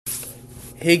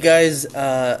Hey guys,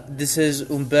 this is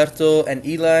Humberto and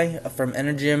Eli from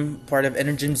Energym, part of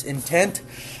Energym's Intent.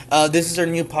 This is our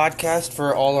new podcast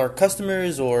for all our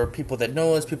customers or people that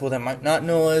know us, people that might not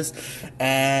know us,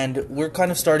 and we're kind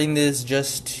of starting this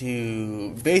just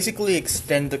to basically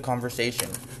extend the conversation.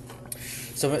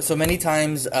 So many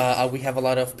times we have a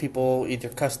lot of people, either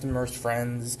customers,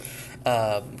 friends,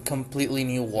 completely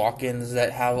new walk-ins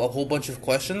that have a whole bunch of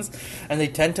questions, and they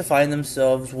tend to find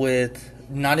themselves with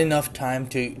not enough time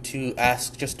to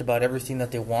ask just about everything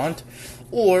that they want,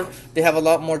 or they have a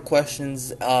lot more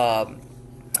questions,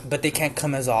 but they can't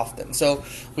come as often. So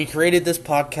we created this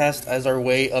podcast as our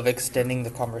way of extending the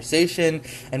conversation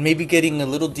and maybe getting a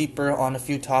little deeper on a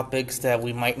few topics that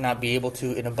we might not be able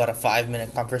to in about a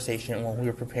 5-minute conversation when we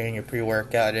were preparing your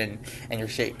pre-workout and your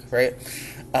shake, right?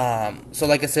 So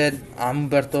like I said, I'm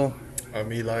Humberto.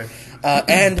 I'm Eli.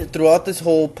 And throughout this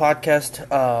whole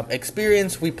podcast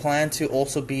experience, we plan to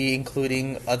also be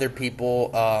including other people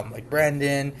like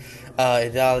Brandon,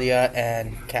 Idalia,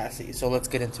 and Cassie. So let's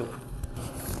get into it.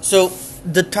 So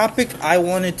the topic I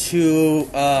wanted to,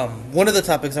 one of the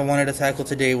topics I wanted to tackle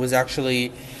today was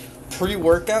actually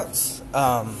pre-workouts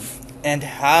and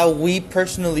how we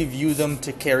personally view them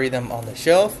to carry them on the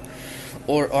shelf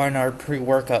or on our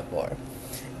pre-workout bar,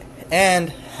 and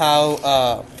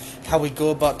how we go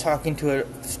about talking to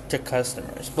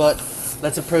customers. But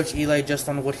let's approach Eli just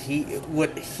on what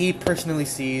he personally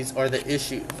sees are the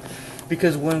issues,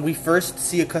 because when we first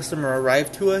see a customer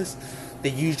arrive to us, they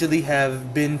usually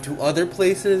have been to other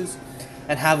places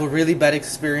and have a really bad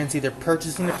experience either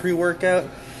purchasing the pre-workout,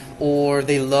 or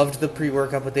they loved the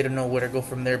pre-workout but they don't know where to go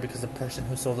from there because the person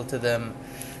who sold it to them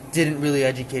didn't really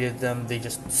educate them, they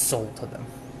just sold to them.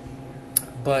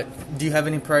 But do you have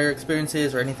any prior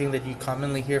experiences or anything that you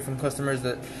commonly hear from customers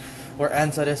that were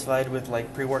unsatisfied with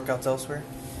like pre-workouts elsewhere?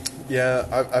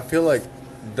 Yeah, I feel like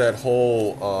that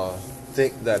whole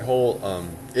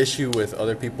issue with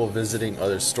other people visiting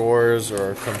other stores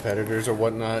or competitors or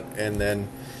whatnot, and then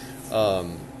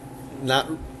not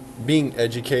being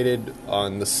educated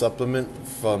on the supplement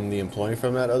from the employee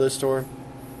from that other store.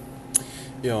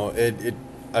 You know,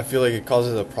 I feel like it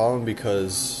causes a problem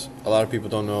because a lot of people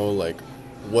don't know like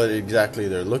what exactly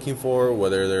they're looking for,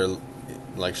 whether they're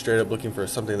like straight up looking for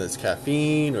something that's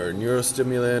caffeine or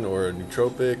neurostimulant or a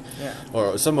nootropic,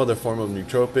 or some other form of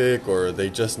nootropic, or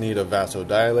they just need a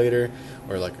vasodilator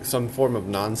or like some form of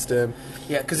non-stim.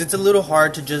 Yeah, because it's a little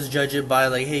hard to just judge it by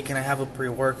like, hey, can I have a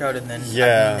pre-workout, and then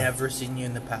I've never seen you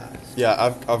in the past.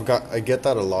 Yeah, I get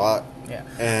that a lot. Yeah,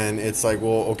 and it's like,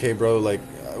 well, okay, bro, like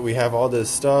we have all this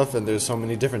stuff and there's so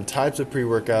many different types of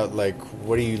pre-workout. Like,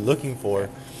 what are you looking for?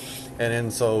 And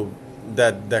then so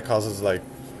that causes like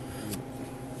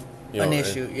an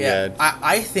issue. Yeah.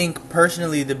 I think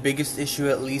personally the biggest issue,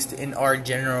 at least in our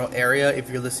general area, if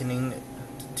you're listening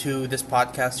to this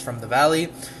podcast from the Valley,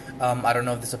 I don't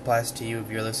know if this applies to you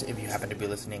if you happen to be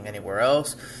listening anywhere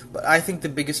else, but I think the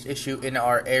biggest issue in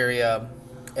our area,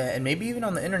 and maybe even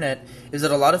on the internet, is that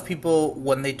a lot of people,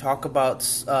 when they talk about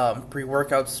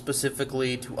pre-workouts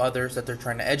specifically to others that they're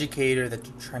trying to educate or that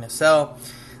they're trying to sell,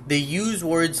 they use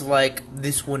words like,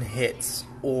 this one hits,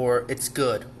 or it's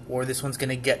good, or this one's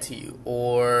going to get to you,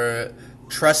 or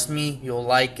trust me, you'll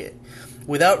like it,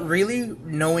 without really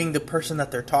knowing the person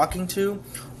that they're talking to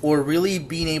or really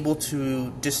being able to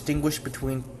distinguish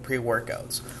between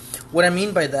pre-workouts. What I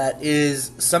mean by that is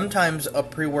sometimes a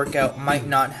pre-workout might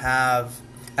not have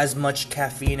as much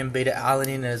caffeine and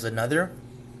beta-alanine as another,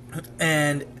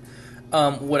 and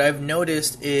what I've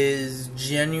noticed is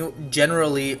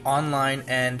generally online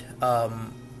and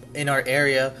in our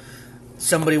area,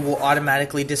 somebody will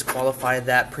automatically disqualify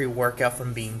that pre-workout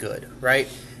from being good, right?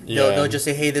 Yeah. They'll just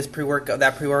say, hey, that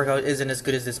pre-workout isn't as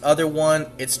good as this other one.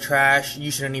 It's trash. You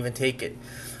shouldn't even take it.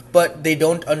 But they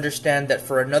don't understand that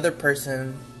for another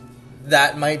person,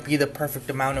 that might be the perfect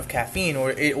amount of caffeine,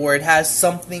 or it has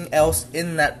something else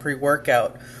in that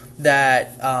pre-workout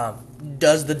that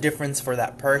does the difference for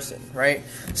that person, right?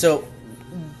 So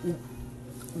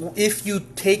if you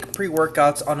take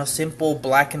pre-workouts on a simple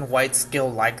black and white scale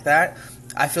like that,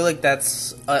 I feel like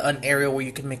that's an area where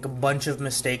you can make a bunch of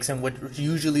mistakes, and what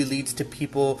usually leads to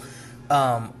people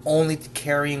only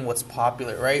carrying what's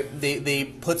popular, right? They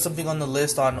put something on the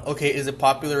list on, okay, is it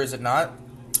popular, is it not?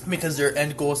 Because their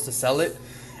end goal is to sell it,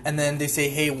 and then they say,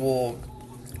 hey, well,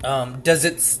 does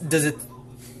it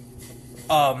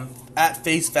at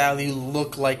face value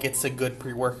look like it's a good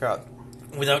pre-workout,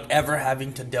 without ever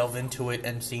having to delve into it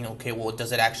and seeing, okay, well,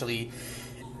 does it actually,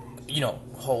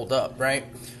 hold up, right?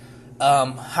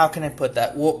 How can I put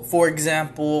that? Well, for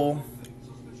example,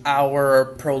 our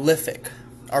Prolific.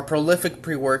 our prolific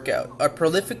pre-workout. Our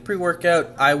prolific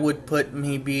pre-workout, I would put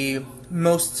maybe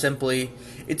most simply,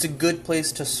 it's a good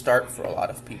place to start for a lot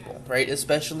of people, right?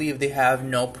 Especially if they have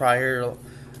no prior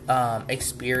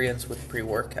experience with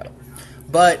pre-workout.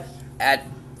 But at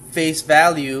face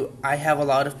value, I have a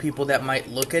lot of people that might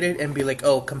look at it and be like,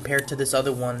 oh, compared to this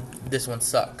other one, this one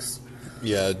sucks.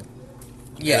 Yeah.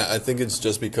 Yeah. And I think it's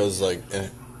just because, like,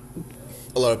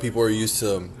 a lot of people are used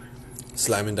to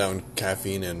slamming down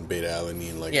caffeine and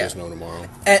beta-alanine like there's no tomorrow.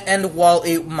 And while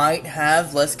it might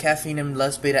have less caffeine and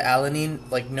less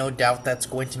beta-alanine, like, no doubt that's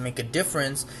going to make a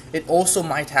difference, it also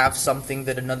might have something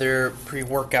that another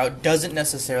pre-workout doesn't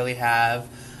necessarily have.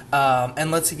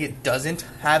 And let's say it doesn't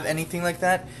have anything like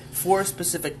that. For a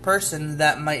specific person,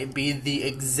 that might be the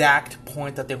exact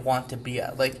point that they want to be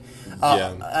at. Like,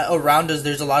 around us,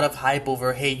 there's a lot of hype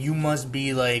over, hey, you must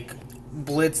be, like,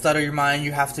 blitzed out of your mind,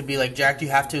 you have to be, like, jacked, you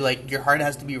have to, like, your heart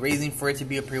has to be raising for it to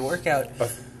be a pre-workout.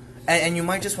 And you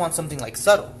might just want something, like,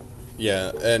 subtle.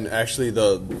 Yeah, and actually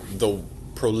the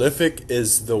Prolific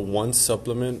is the one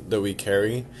supplement that we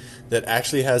carry that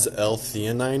actually has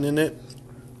L-theanine in it.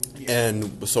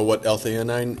 And so what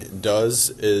L-theanine does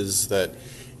is that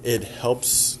it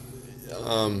helps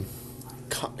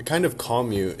kind of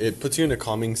calm you. It puts you in a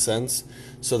calming sense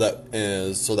so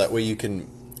that way you can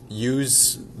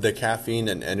use the caffeine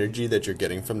and energy that you're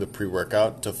getting from the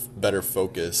pre-workout to better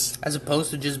focus. As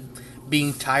opposed to just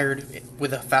being tired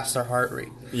with a faster heart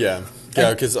rate. Yeah,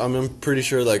 because I'm pretty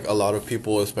sure, like, a lot of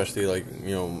people, especially, like,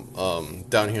 you know,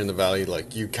 down here in the valley,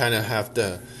 like, you kind of have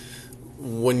to,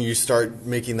 when you start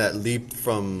making that leap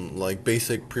from, like,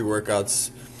 basic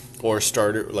pre-workouts or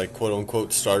starter, like,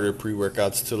 quote-unquote starter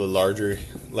pre-workouts to the larger,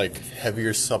 like,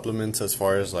 heavier supplements as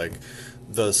far as, like,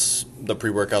 the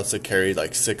pre-workouts that carry,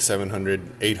 like, 600, 700,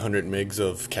 800 mgs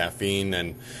of caffeine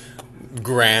and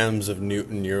grams of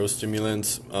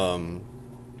neurostimulants,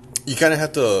 you kind of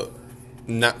have to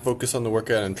not focus on the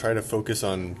workout and try to focus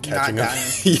on catching up.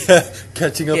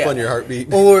 Catching up on your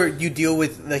heartbeat. Or you deal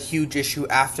with the huge issue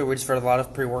afterwards for a lot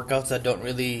of pre-workouts that don't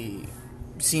really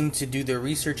seem to do their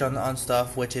research on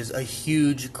stuff, which is a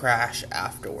huge crash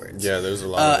afterwards. Yeah, there's a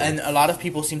lot of and a lot of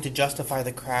people seem to justify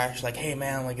the crash, like, hey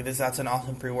man, like, that's an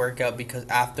awesome pre-workout because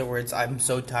afterwards I'm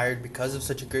so tired because of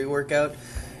such a great workout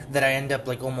that I end up,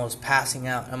 like, almost passing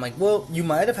out. I'm like, well, you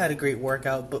might have had a great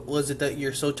workout, but was it that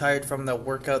you're so tired from that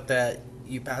workout that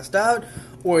you passed out,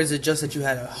 or is it just that you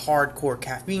had a hardcore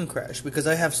caffeine crash? Because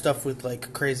I have stuff with,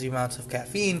 like, crazy amounts of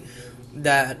caffeine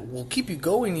that will keep you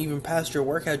going even past your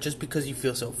workout just because you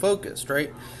feel so focused,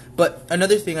 right? But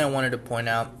another thing I wanted to point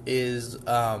out is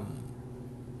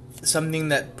something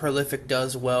that Prolific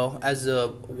does well as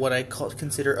what I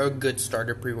consider a good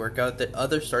starter pre-workout that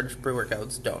other starter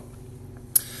pre-workouts don't.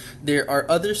 There are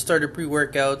other starter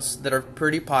pre-workouts that are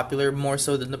pretty popular, more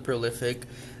so than the Prolific,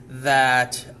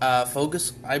 that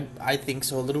focus, I think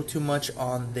so, a little too much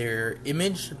on their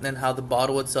image and how the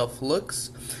bottle itself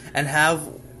looks, and have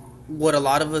what a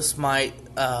lot of us might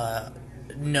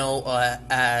know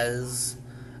as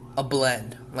a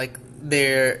blend. Like,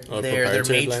 their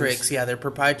matrix, blends? Their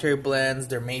proprietary blends,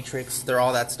 their matrix, they're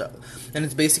all that stuff. And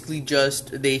it's basically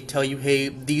just, they tell you, hey,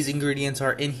 these ingredients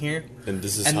are in here. And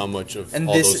this is how much of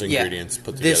all those ingredients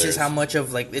put together. This is how much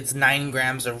of, like, it's 9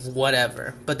 grams of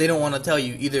whatever. But they don't want to tell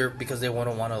you either because they want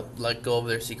to let go of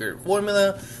their secret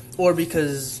formula, or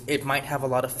because it might have a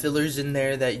lot of fillers in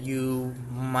there that you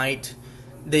might...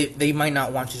 They might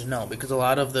not want you to know, because a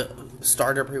lot of the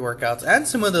starter pre-workouts and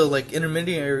some of the, like,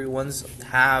 intermediary ones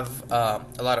have a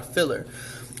lot of filler.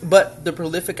 But the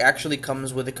Prolific actually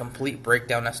comes with a complete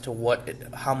breakdown as to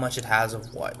how much it has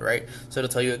of what, right? So it'll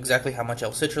tell you exactly how much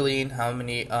L-citrulline, how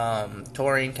many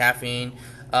taurine, caffeine,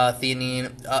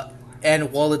 theanine,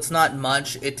 and while it's not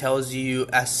much, it tells you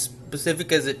as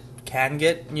specific as it can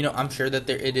get. You know, I'm sure that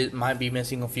it might be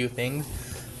missing a few things,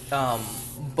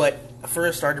 but for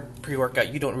a starter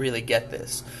pre-workout, you don't really get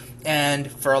this.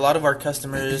 And for a lot of our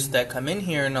customers that come in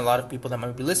here, and a lot of people that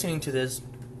might be listening to this,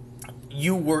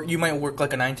 you might work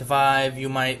like a 9 to 5, you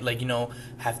might, like, you know,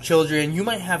 have children, you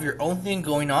might have your own thing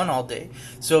going on all day.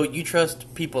 So you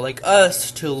trust people like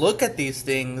us to look at these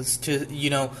things, to,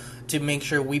 you know, to make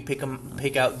sure we pick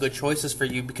out good choices for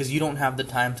you, because you don't have the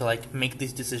time to, like, make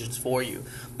these decisions for you.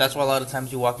 That's why a lot of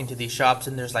times you walk into these shops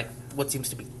and there's, like, what seems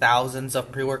to be thousands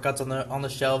of pre-workouts on the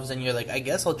shelves, and you're like, I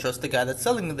guess I'll trust the guy that's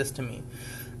selling this to me,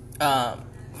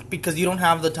 because you don't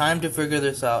have the time to figure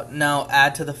this out. Now,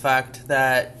 add to the fact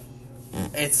that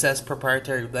it says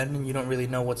proprietary blend and you don't really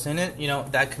know what's in it, you know,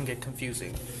 that can get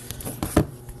confusing.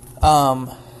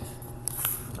 But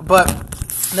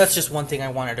that's just one thing I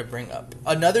wanted to bring up.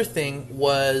 Another thing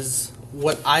was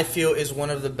what I feel is one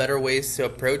of the better ways to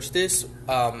approach this,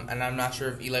 and I'm not sure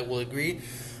if Eli will agree,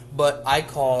 but I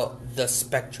call the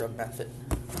spectrum method.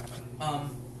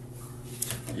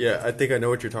 Yeah, I think I know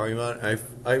what you're talking about.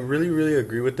 I really, really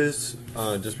agree with this,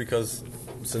 just because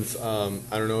since I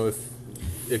don't know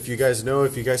if you guys know,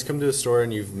 if you guys come to the store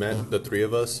and you've met the three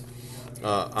of us,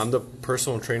 I'm the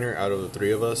personal trainer out of the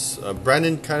three of us.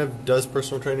 Brandon kind of does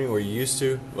personal training, or he used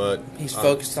to, but he's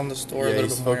focused on the store a little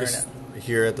bit more right now.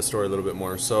 Here at the store a little bit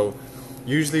more. So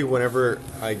usually whenever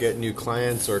I get new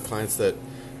clients or clients that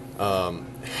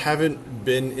haven't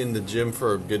been in the gym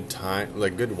for a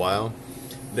good while,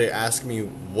 they ask me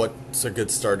what's a good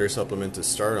starter supplement to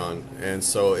start on, and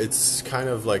so it's kind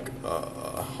of like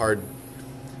a hard.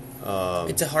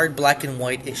 It's a hard black and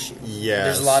white issue. Yeah,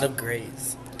 there's a lot of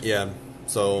grays. Yeah,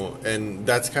 so and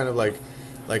that's kind of like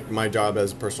my job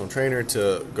as a personal trainer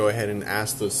to go ahead and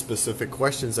ask those specific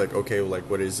questions, like, okay, like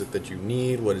what is it that you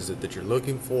need? What is it that you're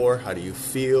looking for? How do you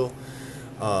feel?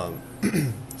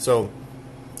 So.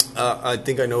 I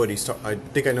think I know what I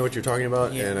think I know what you're talking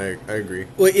about, yeah. And I agree.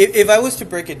 Well, if I was to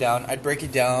break it down, I'd break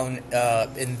it down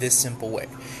in this simple way.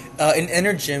 In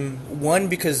Inner Gym, one,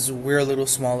 because we're a little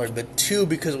smaller, but two,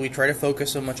 because we try to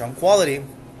focus so much on quality,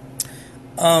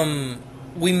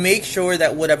 we make sure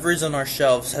that whatever is on our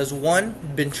shelves has,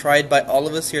 one, been tried by all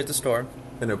of us here at the store.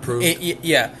 And approved?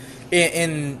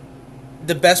 In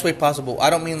the best way possible.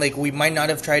 I don't mean like we might not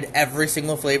have tried every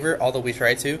single flavor, although we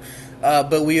try to.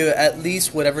 But we at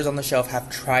least, whatever's on the shelf, have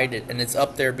tried it, and it's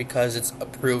up there because it's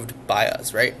approved by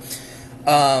us, right?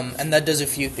 And that does a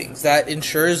few things. That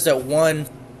ensures that, one,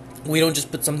 we don't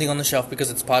just put something on the shelf because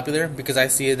it's popular, because I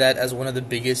see that as one of the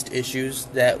biggest issues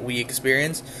that we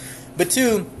experience. But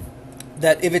two,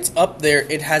 that if it's up there,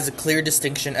 it has a clear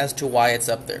distinction as to why it's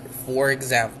up there. For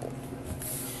example,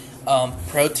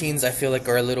 proteins I feel like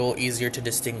are a little easier to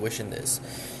distinguish in this.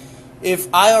 If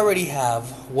I already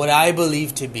have what I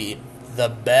believe to be the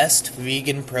best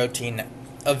vegan protein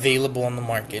available on the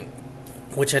market,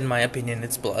 which in my opinion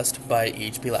it's blessed by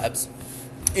EHP Labs,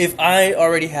 if I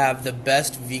already have the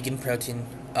best vegan protein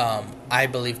I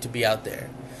believe to be out there,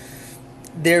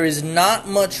 there is not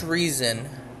much reason,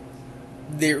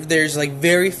 there's like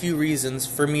very few reasons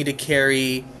for me to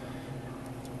carry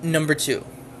number 2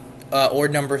 or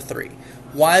number 3.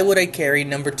 Why would I carry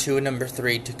number 2 and number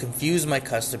 3 to confuse my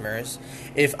customers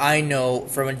if I know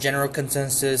from a general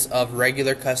consensus of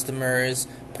regular customers,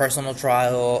 personal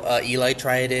trial, Eli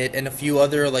tried it, and a few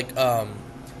other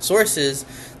sources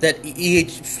that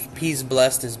EHP's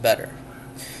Blessed is better?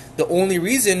 The only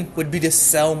reason would be to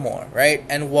sell more, right?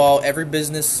 And while every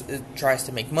business tries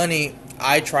to make money,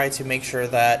 I try to make sure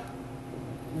that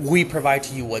we provide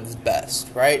to you what's best,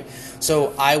 right?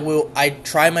 So I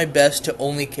try my best to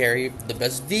only carry the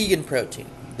best vegan protein,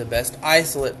 the best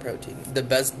isolate protein, the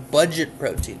best budget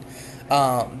protein,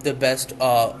 the best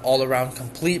all-around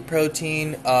complete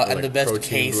protein, and the best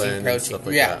casing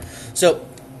protein. That. So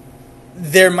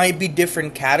there might be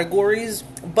different categories,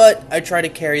 but I try to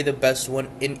carry the best one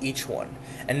in each one,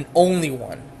 and only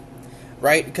one,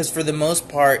 right? Because for the most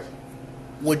part,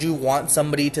 would you want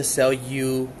somebody to sell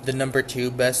you the number 2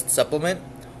 best supplement?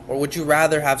 Or would you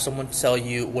rather have someone sell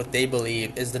you what they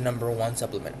believe is the number 1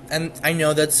 supplement? And I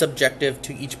know that's subjective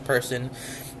to each person,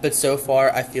 but so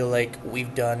far I feel like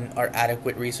we've done our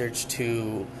adequate research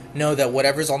to know that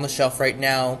whatever's on the shelf right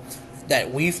now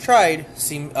that we've tried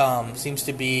seems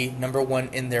to be number 1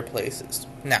 in their places.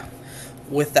 Now,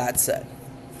 with that said,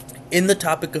 in the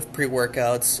topic of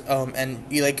pre-workouts, and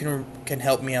Eli can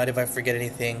help me out if I forget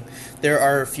anything, there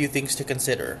are a few things to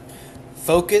consider.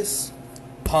 Focus,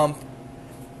 pump,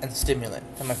 and stimulant.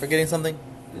 Am I forgetting something?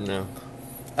 No.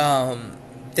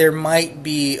 There might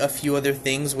be a few other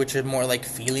things which are more like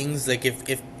feelings, like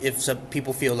if some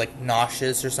people feel like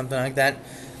nauseous or something like that,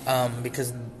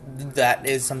 because that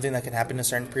is something that can happen to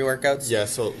certain pre-workouts. Yeah,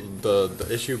 so the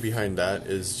issue behind that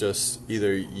is just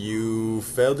either you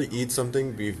fail to eat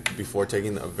something before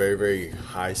taking a very, very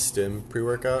high stim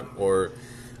pre-workout, or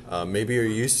maybe you're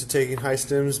used to taking high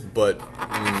stims, but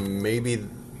maybe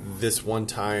this one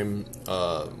time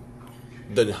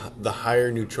the higher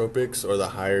nootropics or the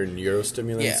higher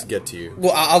neurostimulants get to you.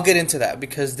 Well, I'll get into that,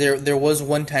 because there was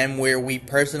one time where we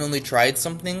personally tried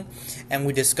something and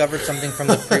we discovered something from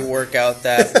the pre-workout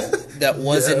that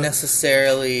wasn't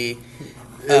necessarily...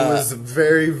 It was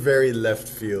very, very left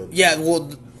field. Yeah,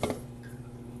 well,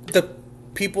 the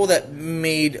people that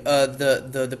made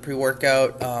the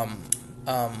pre-workout,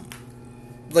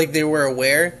 they were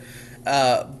aware,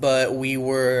 but we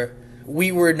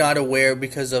were not aware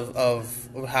because of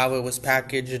how it was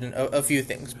packaged and a few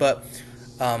things. But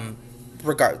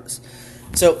regardless,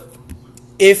 so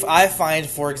if I find,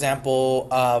 for example,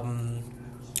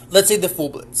 let's say the full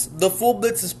blitz. The full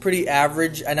blitz is pretty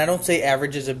average, and I don't say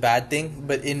average is a bad thing,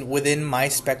 but within my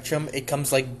spectrum, it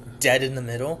comes like dead in the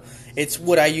middle. It's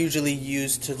what I usually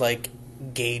use to like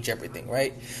gauge everything,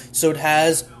 right? So it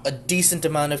has a decent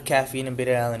amount of caffeine and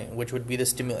beta-alanine, which would be the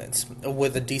stimulants,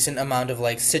 with a decent amount of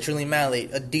like citrulline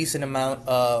malate, a decent amount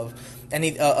of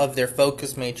any of their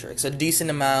focus matrix, a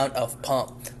decent amount of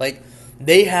pump. Like,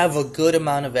 they have a good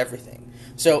amount of everything.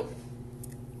 So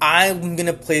I'm going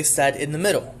to place that in the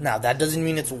middle. Now, that doesn't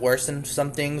mean it's worse than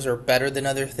some things or better than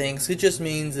other things. It just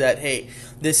means that, hey,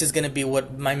 this is going to be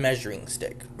what my measuring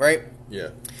stick, right? Yeah.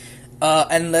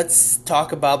 And let's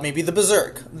talk about maybe the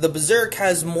Berserk. The Berserk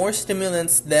has more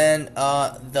stimulants than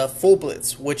the Full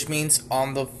Blitz, which means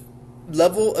on the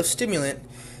level of stimulant,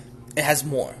 it has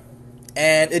more.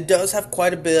 And it does have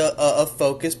quite a bit of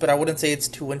focus, but I wouldn't say it's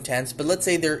too intense. But let's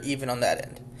say they're even on that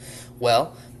end.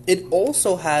 Well, it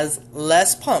also has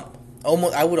less pump.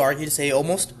 Almost, I would argue to say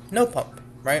almost no pump,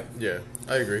 right? Yeah,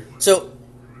 I agree. So,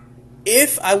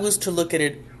 if I was to look at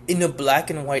it in a black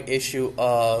and white issue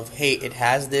of, hey, it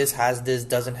has this,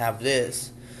 doesn't have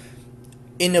this,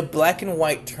 in a black and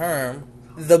white term,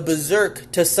 the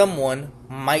Berserk to someone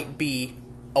might be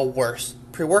a worse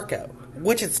pre-workout,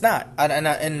 which it's not.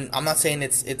 And I'm not saying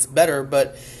it's better,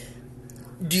 but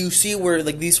do you see where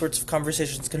like these sorts of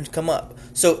conversations can come up?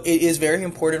 So it is very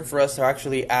important for us to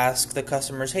actually ask the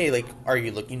customers, hey, like, are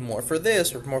you looking more for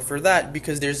this or more for that?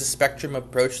 Because there's a spectrum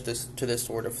approach to this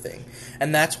sort of thing.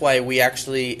 And that's why we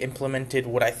actually implemented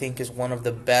what I think is one of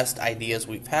the best ideas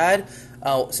we've had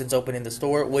since opening the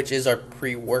store, which is our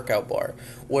pre-workout bar.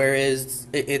 Whereas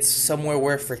it's somewhere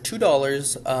where for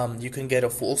 $2, you can get a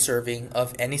full serving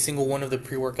of any single one of the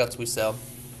pre-workouts we sell,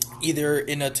 either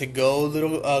in a to-go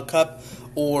little cup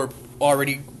or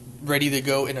already ready to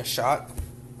go in a shot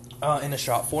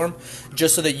form,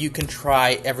 just so that you can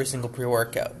try every single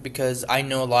pre-workout. Because I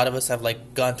know a lot of us have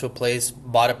like gone to a place,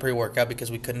 bought a pre-workout because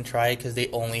we couldn't try it because they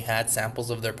only had samples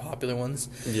of their popular ones.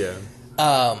 Yeah.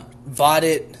 Bought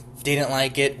it, didn't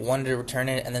like it, wanted to return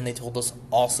it, and then they told us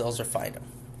all sales are fine.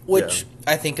 Which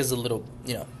I think is a little,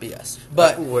 BS.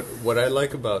 But what I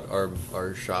like about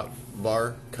our shop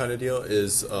bar kind of deal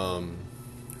is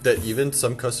that even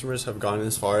some customers have gone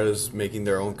as far as making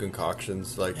their own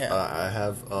concoctions. Like I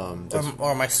have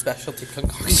or my specialty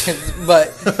concoctions, but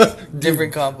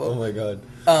different combo. Oh my god.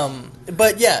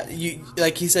 But yeah, you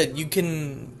like he said, you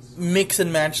can mix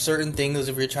and match certain things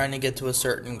if you're trying to get to a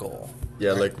certain goal.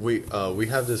 Yeah, right? Like we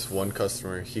have this one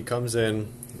customer. He comes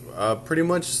in pretty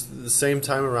much the same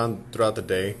time around throughout the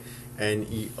day, and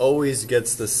he always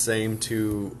gets the same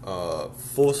two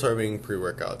full serving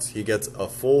pre-workouts. He gets a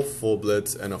full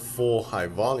blitz and a full high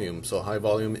volume. So high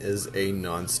volume is a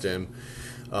non-stim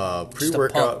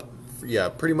pre-workout. Yeah,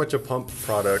 pretty much a pump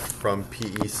product from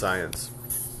PE Science.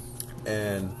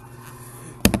 And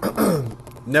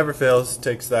never fails,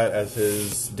 takes that as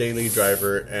his daily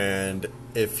driver, and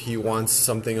if he wants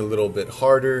something a little bit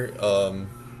harder,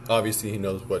 obviously he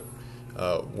knows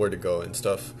where to go and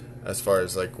stuff as far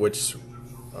as like which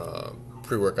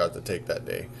pre-workout to take that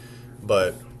day.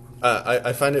 But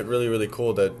I find it really, really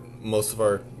cool that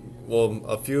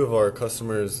a few of our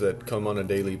customers that come on a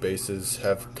daily basis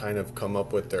have kind of come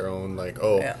up with their own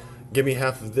give me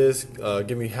half of this,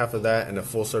 give me half of that, and a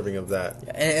full serving of that.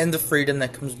 Yeah, and the freedom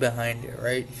that comes behind it,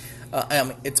 right?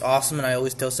 It's awesome, and I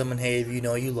always tell someone, hey, if you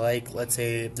like, let's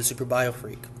say, the Super Bio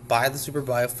Freak, buy the Super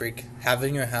Bio Freak, have it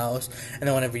in your house, and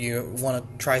then whenever you want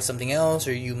to try something else,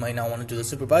 or you might not want to do the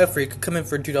Super Bio Freak, come in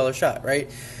for a $2 shot,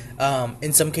 right?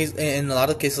 In a lot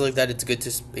of cases like that, it's good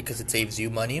because it saves you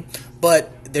money.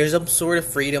 But there's some sort of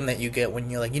freedom that you get when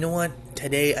you're like, you know what?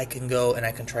 Today I can go and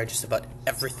I can try just about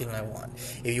everything I want.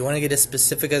 If you want to get as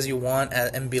specific as you want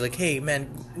and be like, hey, man,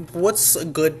 what's a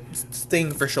good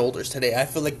thing for shoulders today? I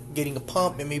feel like getting a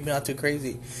pump and maybe not too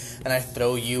crazy. And I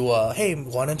throw you, hey,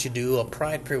 why don't you do a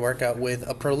Pride pre-workout with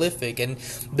a Prolific? And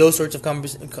those sorts of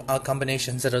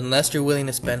combinations that unless you're willing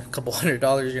to spend a couple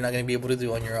 $100, you're not going to be able to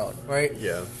do on your own, right?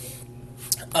 Yeah.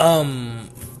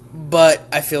 But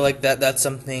I feel like that's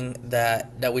something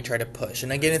that we try to push.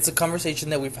 And again, it's a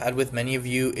conversation that we've had with many of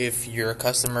you if you're a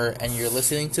customer and you're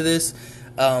listening to this.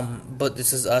 But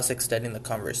this is us extending the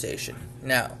conversation.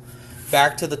 Now,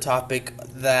 back to the topic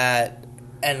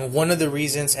and one of the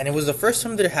reasons, and it was the first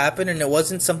time that it happened, and it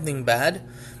wasn't something bad,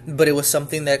 but it was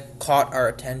something that caught our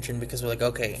attention because we're like,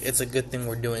 okay, it's a good thing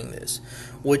we're doing this,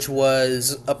 which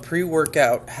was a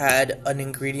pre-workout had an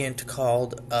ingredient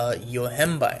called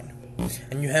yohembine.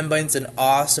 And yohembine's an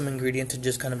awesome ingredient to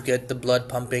just kind of get the blood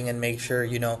pumping and make sure,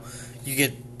 you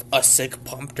get a sick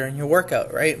pump during your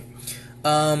workout, right?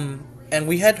 and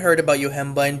we had heard about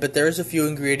yohimbine, but there's a few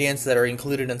ingredients that are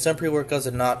included in some pre-workouts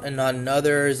and not in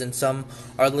others, and some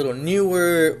are a little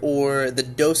newer, or the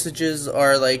dosages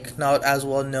are like not as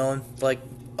well known, like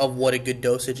of what a good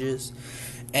dosage is.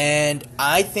 And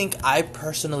I think I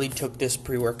personally took this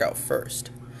pre-workout first,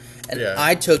 and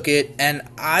I took it, and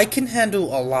I can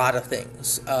handle a lot of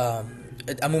things.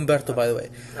 I'm Humberto, by the way.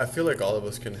 I feel like all of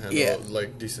us can handle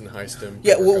like decent high stim.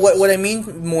 Yeah, what I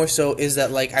mean more so is that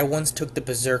like I once took the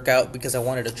Berserk out because I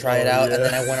wanted to try it out, and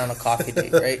then I went on a coffee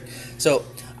date, right? So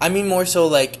I mean more so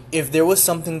like if there was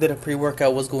something that a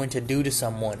pre-workout was going to do to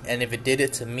someone, and if it did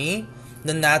it to me,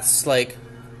 then that's like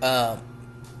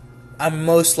I'm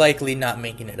most likely not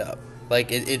making it up.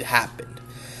 Like it happened.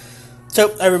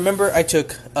 So I remember I took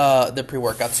the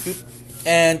pre-workout scoop.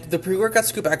 And the pre-workout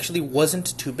scoop actually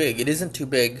wasn't too big. It isn't too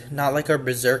big, not like our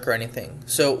Berserk or anything.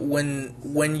 So when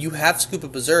you have scoop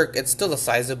of Berserk, it's still a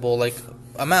sizable like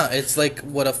amount. It's like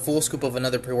what a full scoop of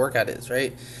another pre-workout is,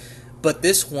 right? But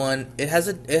this one, it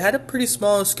had a pretty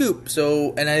small scoop.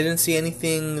 So, and I didn't see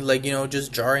anything like,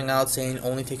 just jarring out saying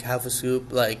only take half a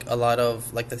scoop, like a lot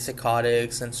of like the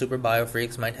psychotics and super bio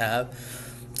freaks might have.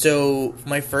 So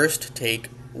my first take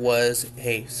was,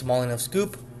 hey, small enough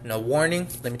scoop. No warning,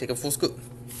 let me take a full scoop.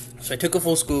 So I took a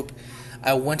full scoop.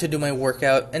 I went to do my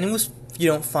workout, and it was,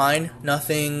 fine.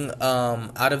 Nothing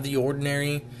out of the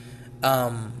ordinary.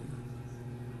 Didn't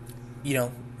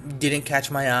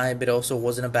catch my eye, but also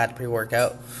wasn't a bad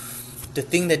pre-workout. The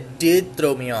thing that did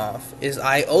throw me off is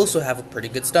I also have a pretty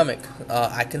good stomach.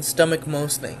 I can stomach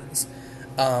most things.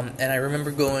 And I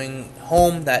remember going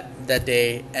home that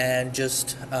day and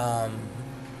just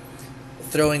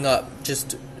throwing up,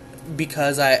 just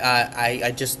because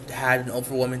I just had an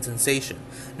overwhelming sensation.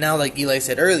 Now, like Eli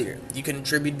said earlier, you can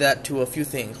attribute that to a few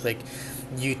things. Like,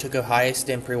 you took a high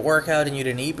stim pre-workout and you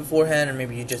didn't eat beforehand, or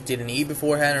maybe you just didn't eat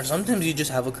beforehand, or sometimes you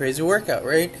just have a crazy workout,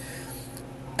 right?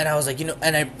 And I was like,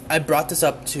 and I brought this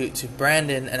up to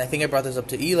Brandon, and I think I brought this up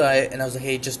to Eli, and I was like,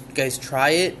 hey, just guys try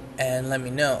it and let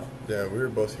me know. Yeah, we were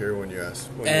both here when you asked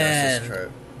us to try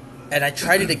it. And I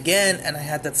tried it again, and I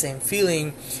had that same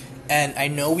feeling. And I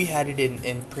know we had it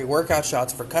in pre-workout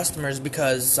shots for customers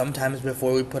because sometimes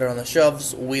before we put it on the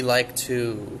shelves, we like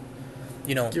to,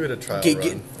 give it a trial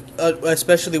run.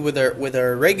 Especially with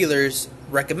our regulars,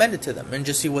 recommend it to them and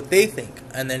just see what they think.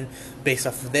 And then based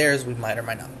off of theirs, we might or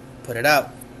might not put it out.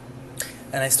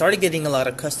 And I started getting a lot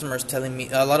of customers telling me,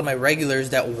 a lot of my regulars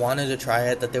that wanted to try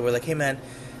it, that they were like, hey man,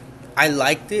 I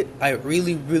liked it. I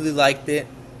really, really liked it,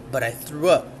 but I threw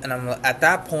up. And at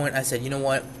that point, I said, you know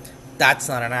what? That's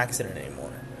not an accident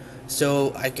anymore.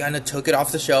 So I kind of took it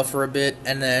off the shelf for a bit,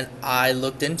 and then I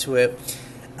looked into it,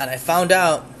 and I found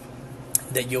out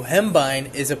that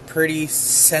yohimbine is a pretty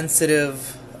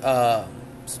sensitive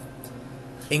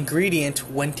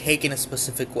ingredient when taken a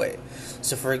specific way.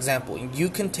 So, for example, you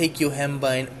can take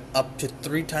yohimbine up to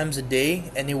 3 times a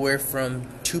day, anywhere from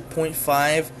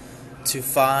 2.5 to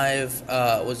 5,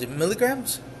 was it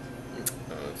milligrams?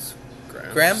 It's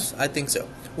grams. Grams? I think so.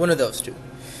 One of those two.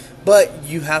 But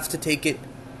you have to take it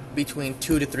between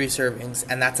 2 to 3 servings,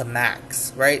 and that's a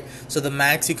max, right? So the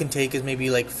max you can take is maybe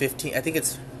like 15. I think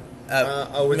it's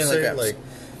I would milligrams. say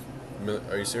like.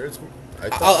 Are you serious?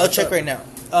 I'll check right now.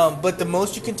 But the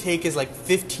most you can take is like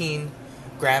 15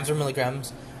 grams or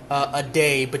milligrams a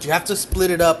day. But you have to split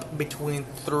it up between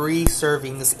 3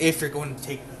 servings if you're going to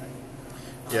take.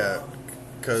 Yeah,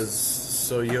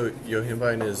 because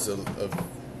yohimbine is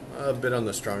a bit on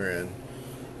the stronger end.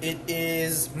 It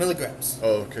is milligrams.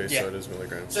 Oh, okay, yeah. So it is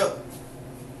milligrams. So,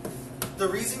 the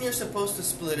reason you're supposed to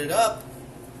split it up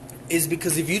is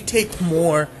because if you take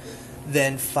more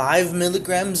than 5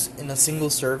 milligrams in a single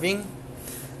serving,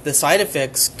 the side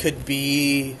effects could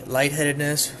be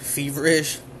lightheadedness,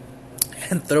 feverish,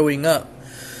 and throwing up.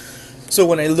 So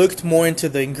when I looked more into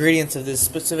the ingredients of this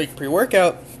specific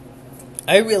pre-workout,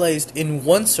 I realized in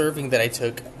one serving that I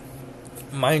took,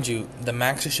 mind you, the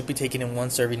max you should be taking in one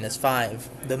serving is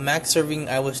 5. The max serving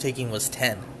I was taking was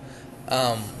 10,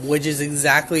 which is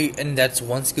exactly, and that's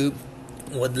one scoop,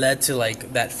 what led to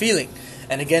like that feeling.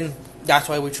 And again, that's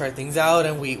why we tried things out,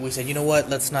 and we said, you know what,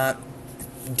 let's not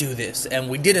do this, and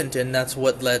we didn't, and that's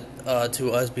what led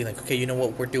to us being like, okay, you know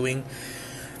what, we're doing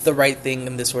the right thing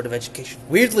in this sort of education.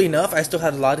 Weirdly enough, I still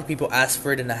had a lot of people ask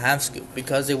for it in a half scoop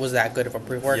because it was that good of a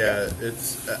pre-workout. Yeah,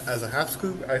 it's as a half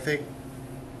scoop, I think.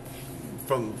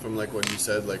 From like what you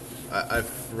said, like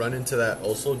I've run into that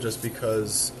also just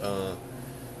because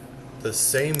the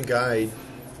same guy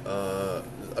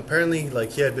apparently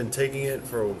like he had been taking it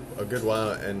for a good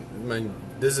while, and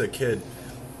this is a kid,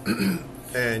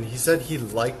 and he said he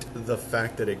liked the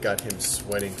fact that it got him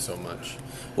sweating so much.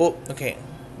 Well, okay,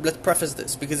 let's preface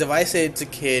this, because if I say it's a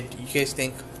kid, you guys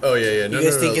think... Oh, yeah. You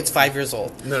guys think it's 5 years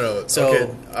old. No.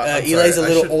 So, okay. Eli's a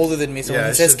little older than me, so when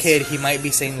he says kid, he might be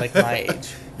saying, like, my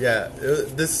age. Yeah,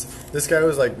 this guy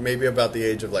was, like, maybe about the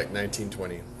age of, like, 19,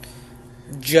 20.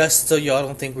 Just so y'all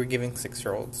don't think we're giving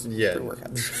 6-year-olds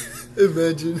pre-workouts.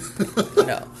 Imagine.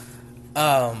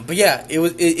 No. But yeah, it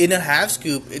was in a half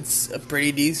scoop. It's a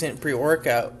pretty decent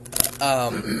pre-workout.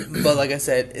 But like I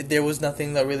said, there was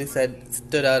nothing that really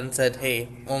stood out and said, "Hey,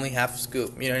 only half a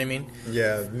scoop." You know what I mean?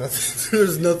 Yeah, nothing.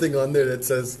 There's nothing on there that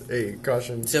says, "Hey,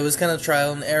 caution." So it was kind of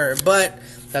trial and error. But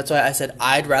that's why I said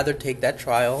I'd rather take that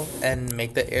trial and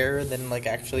make the error than like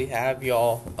actually have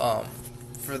y'all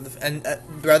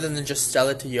rather than just sell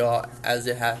it to y'all as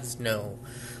it has no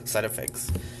side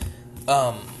effects.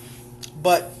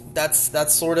 But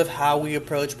that's sort of how we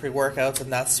approach pre-workouts,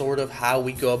 and that's sort of how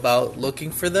we go about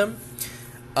looking for them.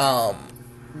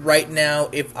 Right now,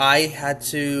 if I had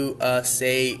to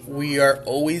say, we are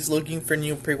always looking for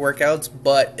new pre-workouts,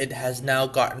 but it has now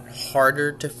gotten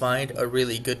harder to find a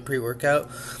really good pre-workout,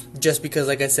 just because,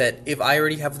 like I said, if I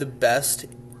already have the best,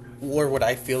 or what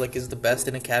I feel like is the best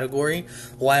in a category,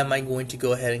 why am I going to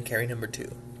go ahead and carry number 2,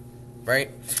 right?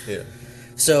 Yeah.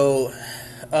 So,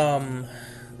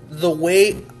 the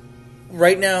way...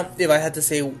 Right now, if I had to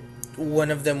say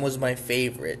one of them was my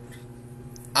favorite,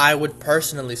 I would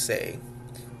personally say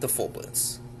the Full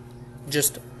Blitz.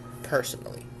 Just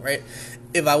personally, right?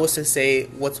 If I was to say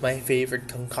what's my favorite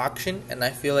concoction, and I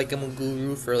feel like I'm a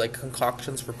guru for like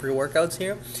concoctions for pre-workouts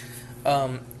here,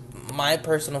 my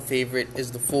personal favorite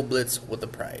is the Full Blitz with the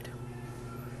Pride.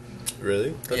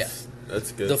 Really?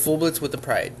 That's good. The Full Blitz with the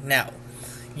Pride. Now,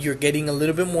 you're getting a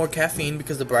little bit more caffeine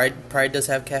because the Pride does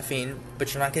have caffeine,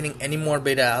 but you're not getting any more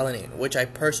beta-alanine, which I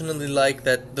personally like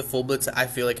that the Full Blitz, I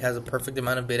feel like, has a perfect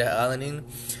amount of beta-alanine.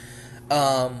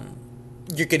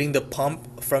 You're getting the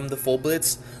pump from the Full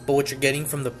Blitz, but what you're getting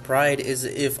from the Pride is,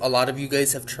 if a lot of you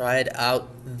guys have tried out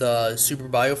the Super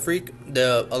Bio Freak,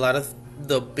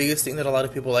 the biggest thing that a lot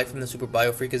of people like from the Super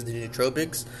Bio Freak is the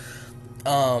nootropics.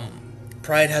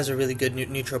 Pride has a really good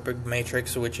nootropic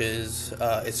matrix, which is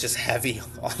it's just heavy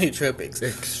on nootropics.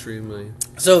 Extremely.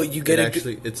 So you get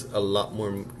it's a lot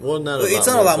more. Well, not a lot. It's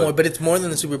not a lot more, but it's more than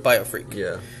the Super Bio Freak.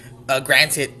 Yeah.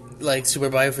 Granted, like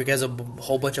Super Bio Freak has a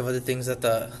whole bunch of other things that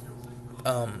the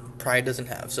Pride doesn't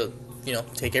have. So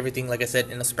take everything, like I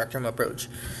said, in a spectrum approach.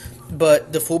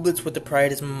 But the Full Blitz with the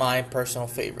Pride is my personal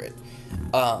favorite.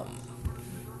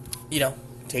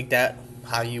 Take that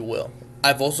how you will.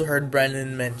 I've also heard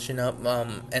Brandon mention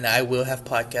and I will have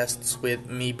podcasts with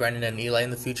me, Brandon, and Eli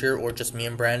in the future, or just me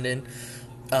and Brandon,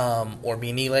 or me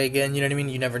and Eli again, you know what I mean?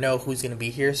 You never know who's going to be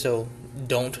here, so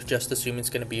don't just assume it's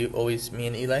going to be always me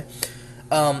and Eli.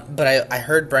 But I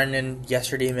heard Brandon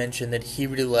yesterday mention that he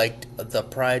really liked the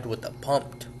Pride with the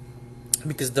Pumped,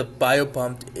 because the Bio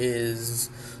Pumped is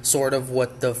sort of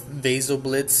what the Vaso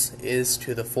Blitz is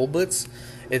to the Full Blitz.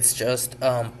 It's just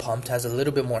Pumped has a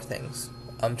little bit more things.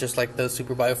 Just like the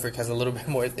Super Bio Freak has a little bit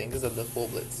more things than the Full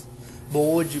Blitz. But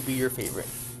what would you be your favorite?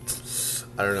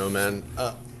 I don't know, man.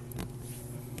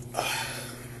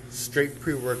 Straight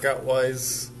pre-workout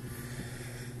wise,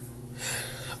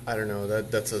 I don't know.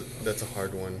 That's a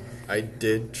hard one. I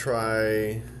did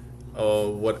try.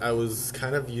 What I was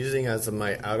kind of using as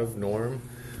my out of norm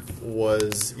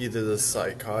was either the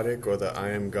Psychotic or the I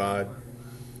Am God,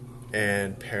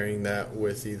 and pairing that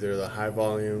with either the High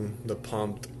Volume, the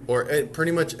Pumped, or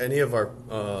pretty much any of our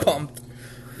Pumped.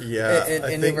 Yeah,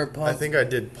 I think I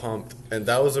did Pumped, and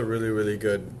that was a really, really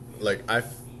good. Like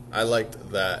I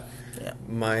liked that. Yeah.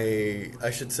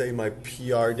 I should say my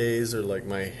PR days, or like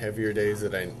my heavier days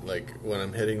that I like when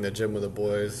I'm hitting the gym with the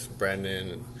boys, Brandon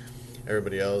and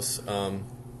everybody else.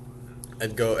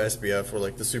 I'd go SBF or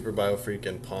like the Super Bio Freak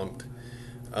and Pumped.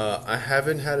 I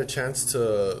haven't had a chance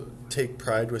to take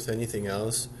Pride with anything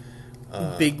else.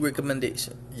 Big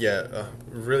recommendation. Yeah,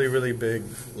 really, really big.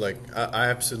 Like, I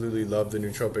absolutely love the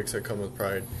nootropics that come with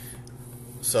Pride.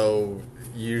 So,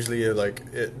 usually,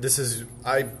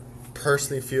 I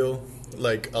personally feel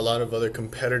like a lot of other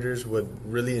competitors would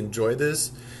really enjoy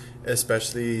this,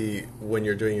 especially when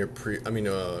you're doing your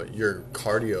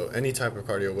cardio, any type of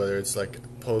cardio, whether it's like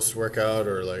post-workout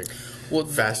or like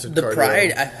fasted cardio. The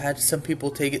Pride, I've had some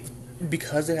people take it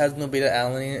because it has no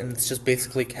beta-alanine and it's just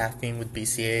basically caffeine with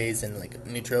BCAAs and like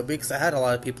nootropics. I had a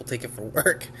lot of people take it for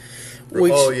work,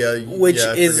 which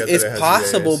is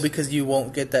possible because you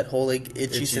won't get that whole like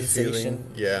itchy sensation.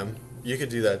 Feeling. Yeah, you could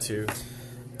do that too.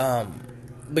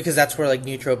 Because that's where like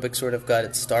nootropics sort of got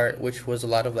its start, which was a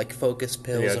lot of like focus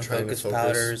pills and focus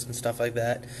powders and stuff like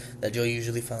that you'll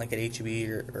usually find like at HEB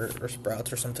or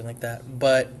Sprouts or something like that.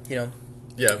 But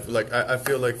Yeah, like I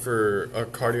feel like for a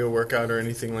cardio workout or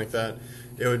anything like that,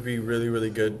 it would be really, really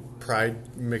good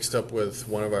Pride mixed up with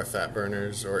one of our fat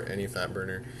burners or any fat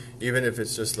burner, even if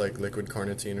it's just like liquid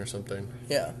carnitine or something.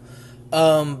 Yeah.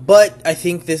 But I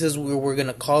think this is where we're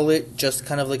gonna call it, just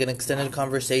kind of like an extended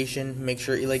conversation. Make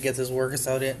sure Eli gets his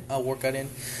workout in.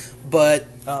 But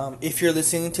if you're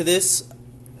listening to this,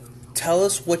 tell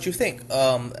us what you think.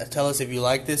 Tell us if you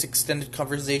like this extended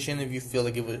conversation. If you feel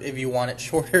like if you want it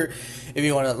shorter, if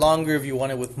you want it longer, if you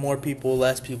want it with more people,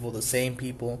 less people, the same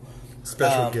people,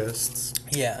 special guests.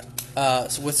 Yeah.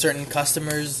 So with certain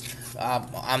customers.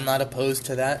 I'm not opposed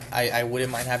to that. I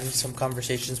wouldn't mind having some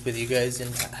conversations with you guys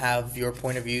and have your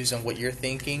point of views on what you're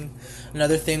thinking.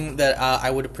 Another thing that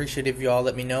I would appreciate if you all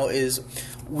let me know is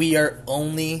we are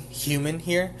only human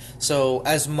here. So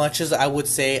as much as I would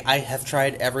say I have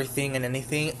tried everything and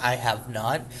anything, I have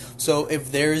not. So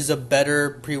if there's a better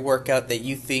pre-workout that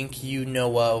you think you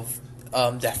know of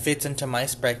that fits into my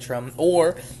spectrum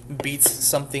or beats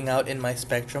something out in my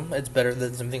spectrum, it's better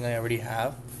than something I already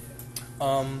have.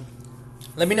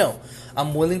 Let me know.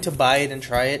 I'm willing to buy it and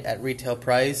try it at retail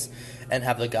price and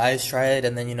have the guys try it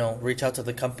and then, reach out to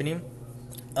the company.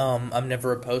 I'm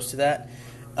never opposed to that.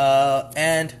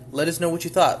 And let us know what you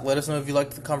thought. Let us know if you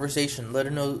liked the conversation. Let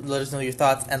us know your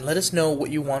thoughts and let us know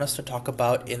what you want us to talk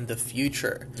about in the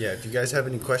future. Yeah, if you guys have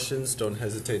any questions, don't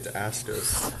hesitate to ask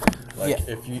us.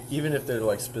 Even if they're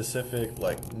like specific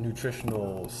like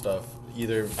nutritional stuff,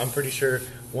 I'm pretty sure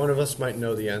one of us might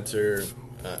know the answer.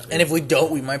 And if we don't,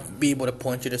 we might be able to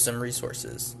point you to some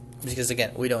resources. Because,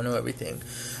 again, we don't know everything.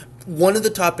 One of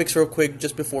the topics, real quick,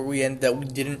 just before we end, that we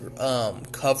didn't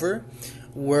cover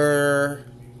were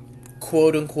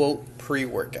quote-unquote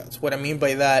pre-workouts. What I mean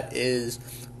by that is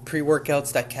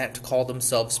pre-workouts that can't call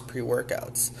themselves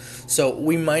pre-workouts. So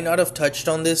we might not have touched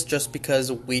on this just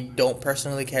because we don't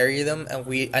personally carry them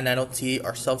and I don't see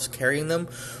ourselves carrying them,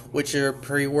 which are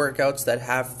pre-workouts that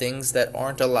have things that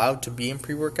aren't allowed to be in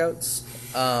pre-workouts.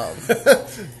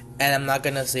 And I'm not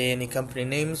going to say any company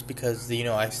names because,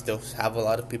 I still have a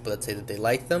lot of people that say that they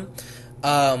like them.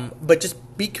 But just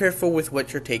be careful with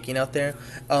what you're taking out there.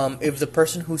 If the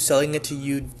person who's selling it to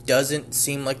you doesn't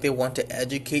seem like they want to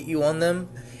educate you on them,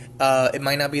 it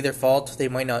might not be their fault. They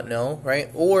might not know, right?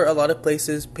 Or a lot of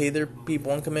places pay their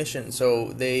people on commission,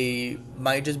 so they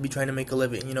might just be trying to make a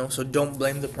living, So don't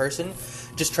blame the person.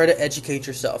 Just try to educate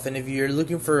yourself. And if you're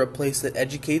looking for a place that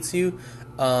educates you,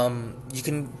 you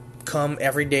can come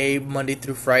every day, Monday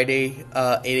through Friday,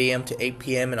 8 a.m. to 8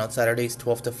 p.m. and on Saturdays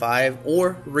 12 to 5,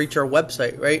 or reach our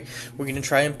website, right? We're going to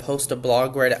try and post a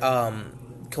blog right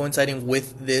coinciding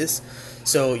with this.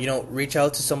 So, reach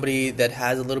out to somebody that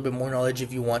has a little bit more knowledge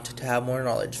if you want to have more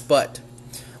knowledge. But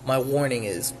my warning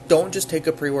is, don't just take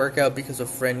a pre-workout because a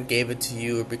friend gave it to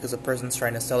you or because a person's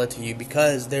trying to sell it to you,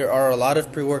 because there are a lot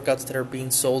of pre-workouts that are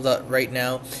being sold out right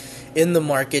now in the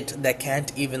market that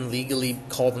can't even legally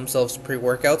call themselves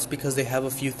pre-workouts because they have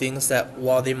a few things that,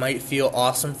 while they might feel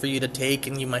awesome for you to take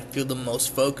and you might feel the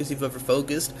most focused you've ever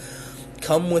focused,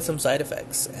 come with some side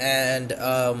effects and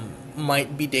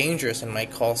might be dangerous and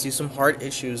might cause you some heart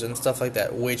issues and stuff like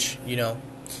that, which,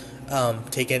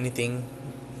 take anything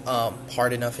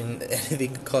hard enough and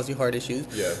anything can cause you heart issues.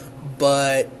 Yeah.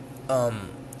 But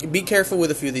be careful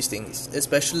with a few of these things,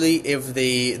 especially if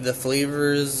the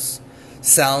flavors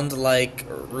sound like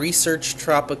research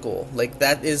tropical, like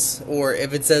that is, or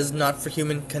if it says not for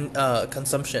human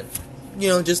consumption.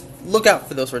 Just look out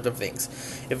for those sorts of things.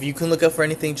 If you can look out for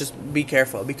anything, just be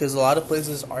careful, because a lot of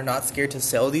places are not scared to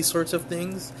sell these sorts of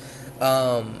things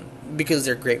because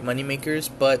they're great money makers,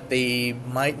 but they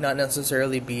might not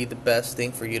necessarily be the best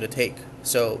thing for you to take.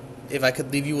 So if I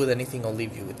could leave you with anything, I'll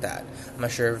leave you with that. I'm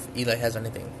not sure if Eli has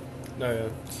anything. No, yeah.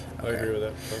 I agree with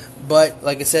that. So. But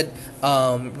like I said,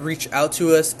 reach out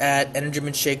to us at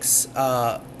Energy Shakes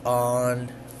on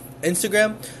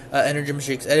Instagram, Energy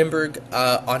Shakes Edinburgh,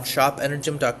 on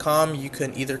shopenergym.com. You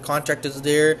can either contact us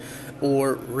there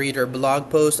or read our blog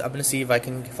post. I'm going to see if I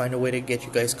can find a way to get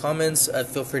you guys comments.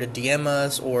 Feel free to DM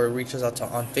us or reach us out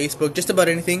on Facebook. Just about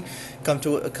anything.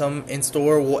 Come in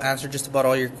store. We'll answer just about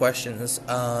all your questions.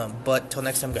 But till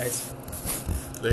next time, guys.